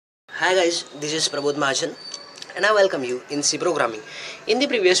Hi guys, this is Prabodh Mahajan and I welcome you in C programming. In the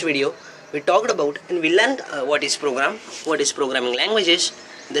previous video, we talked about and we learned what is programming languages,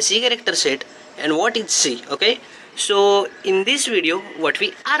 the C character set and what is C, okay? So in this video, what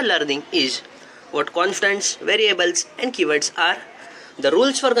we are learning is what constants, variables and keywords are, the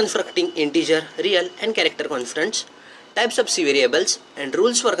rules for constructing integer, real and character constants, types of C variables and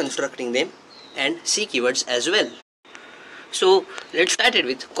rules for constructing them, and C keywords as well. So let's start it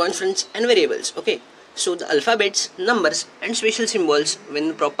with constants and variables. Okay, so the alphabets, numbers and special symbols,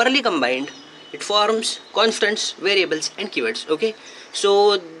 when properly combined, it forms constants, variables and keywords. Okay,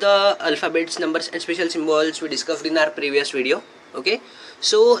 so the alphabets, numbers and special symbols we discussed in our previous video. Okay,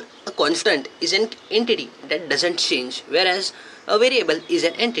 so a constant is an entity that doesn't change, whereas a variable is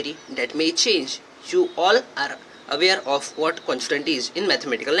an entity that may change. You all are aware of what constant is in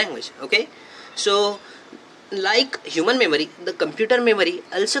mathematical language. Okay, so like human memory, the computer memory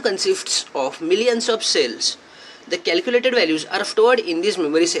also consists of millions of cells. The calculated values are stored in these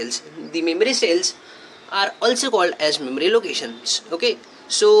memory cells. The memory cells are also called as memory locations. Okay,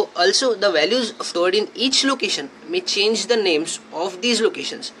 so also the values stored in each location may change the names of these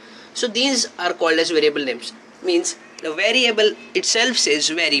locations. So these are called as variable names. Means the variable itself says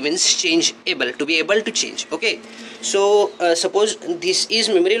vary means changeable, to be able to change. Okay, so suppose this is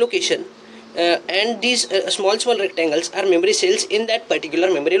memory location. And these small rectangles are memory cells in that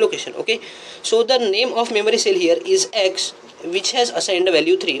particular memory location. Okay, so the name of memory cell here is X, which has assigned a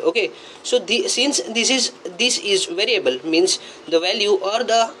value 3. Okay, so since this is variable, means the value or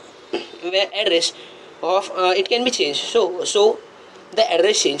the address of it can be changed. So the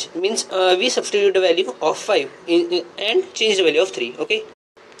address change means we substitute the value of 5 and change the value of 3. Okay,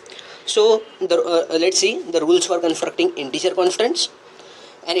 so let's see the rules for constructing integer constants.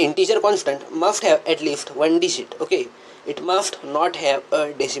 An integer constant must have at least one digit. Okay, it must not have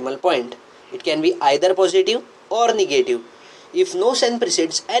a decimal point. It can be either positive or negative. If no sign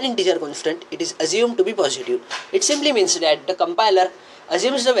precedes an integer constant, it is assumed to be positive. It simply means that the compiler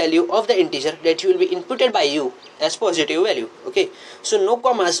assumes the value of the integer that will be inputted by you as positive value. Okay, so no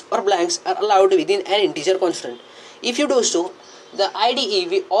commas or blanks are allowed within an integer constant. If you do so, the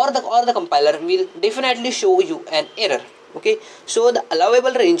IDE or the compiler will definitely show you an error. Okay, so the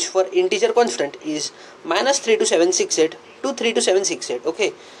allowable range for integer constant is -3 to 768 to 3 to 768.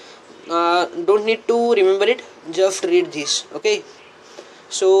 Okay, don't need to remember it, just read this. Okay,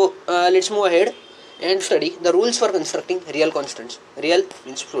 so let's move ahead and study the rules for constructing real constants. Real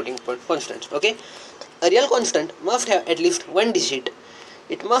means floating point constants. Okay, a real constant must have at least one digit.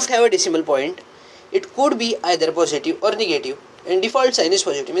 It must have a decimal point. It could be either positive or negative, and default sign is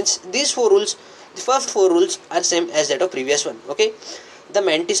positive. Means these four rules, the first four rules are same as that of previous one. Okay, the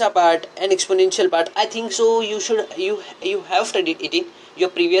mantissa part and exponential part, I think so you have studied it in your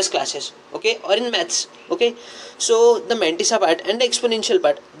previous classes. Okay, or in maths. Okay, so the mantissa part and the exponential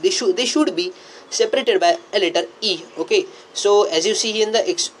part, they should be separated by a letter E. Okay, so as you see in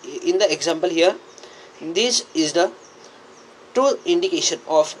the example here, this is the true indication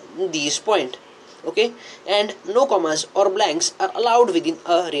of these point. Okay, and no commas or blanks are allowed within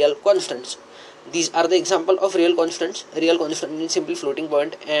a real constants. These are the example of real constants. Real constant means simply floating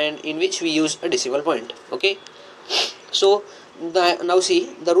point and in which we use a decimal point. Okay, so now see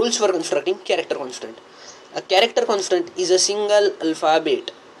the rules for constructing character constant. A character constant is a single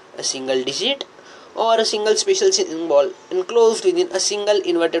alphabet, a single digit or a single special symbol enclosed within a single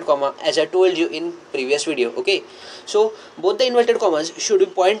inverted comma, as I told you in previous video. Okay, so both the inverted commas should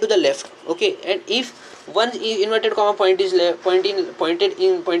point to the left. Okay, and if one inverted comma point is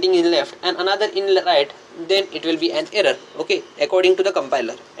pointing in left and another in right, then it will be an error. Okay, according to the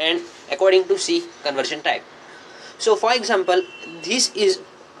compiler and according to C conversion type. So for example, this is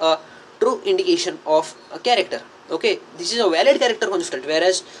a true indication of a character. Okay, this is a valid character constant,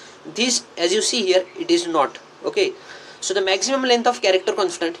 whereas this, as you see here, it is not. Okay, so the maximum length of character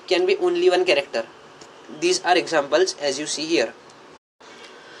constant can be only one character. These are examples as you see here.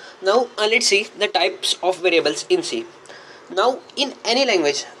 Now let's see the types of variables in C. Now in any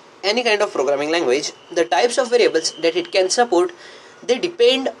language, any kind of programming language, the types of variables that it can support, they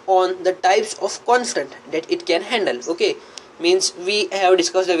depend on the types of constant that it can handle. Okay, means we have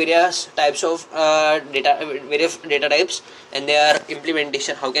discussed the various types of various data types and their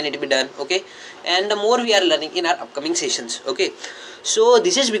implementation, how can it be done. Okay, and the more we are learning in our upcoming sessions. Okay, so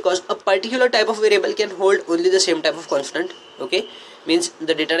this is because a particular type of variable can hold only the same type of constant. Okay, means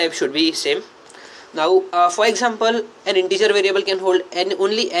the data type should be same. Now for example, an integer variable can hold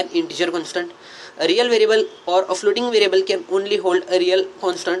only an integer constant. A real variable or a floating variable can only hold a real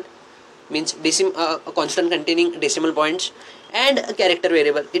constant. means a constant containing decimal points, and a character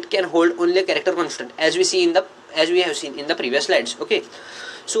variable. It can hold only a character constant, as we have seen in the previous slides. Okay,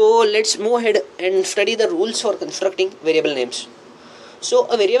 so let's move ahead and study the rules for constructing variable names. So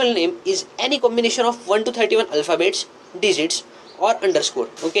a variable name is any combination of 1 to 31 alphabets, digits, or underscore.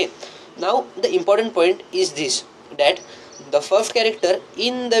 Okay, now the important point is this, that the first character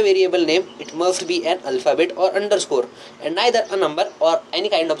in the variable name, it must be an alphabet or underscore, and neither a number or any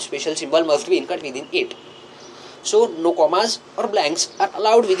kind of special symbol must be included within it. So no commas or blanks are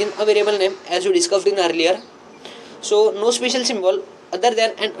allowed within a variable name, as we discussed in earlier. So no special symbol other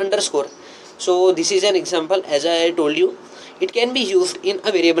than an underscore. So this is an example, as I told you, it can be used in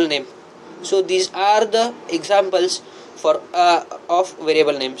a variable name. So these are the examples for of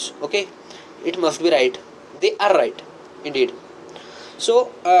variable names. Okay, it must be right. They are right, indeed.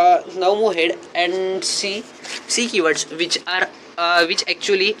 So now move ahead and see keywords which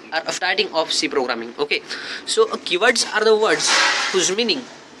actually are starting of C programming. Okay, so keywords are the words whose meaning.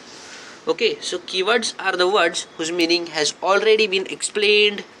 Okay, so keywords are the words whose meaning has already been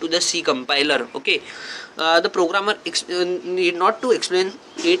explained to the C compiler. Okay, the programmer need not to explain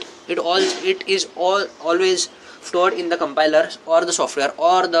it. It is always stored in the compilers or the software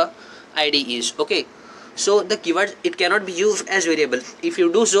or the IDEs. Okay, so the keyword, it cannot be used as variable. If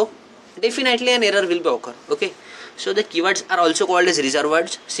you do so, definitely an error will be occur. Okay, so the keywords are also called as reserved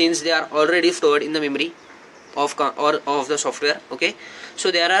words, since they are already stored in the memory of the software. Okay,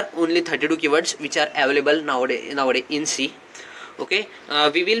 so there are only 32 keywords which are available nowadays in C. Okay,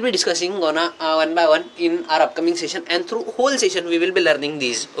 we will be discussing one by one in our upcoming session, and through whole session we will be learning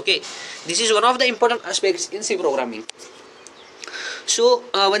these. Okay, this is one of the important aspects in C programming. So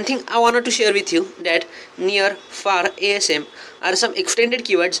one thing I wanted to share with you, that near, far, ASM are some extended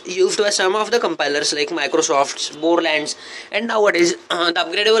keywords used by some of the compilers like Microsoft's, Borland's, and nowadays the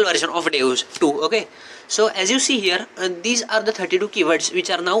upgradable version of Deus too. Okay, so as you see here, these are the 32 keywords which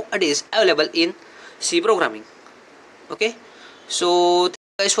are nowadays available in C programming. Okay, so thank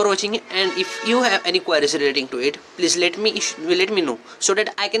you guys for watching, and if you have any queries relating to it, please let me know so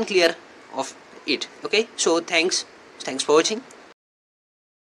that I can clear of it. Okay, so thanks for watching.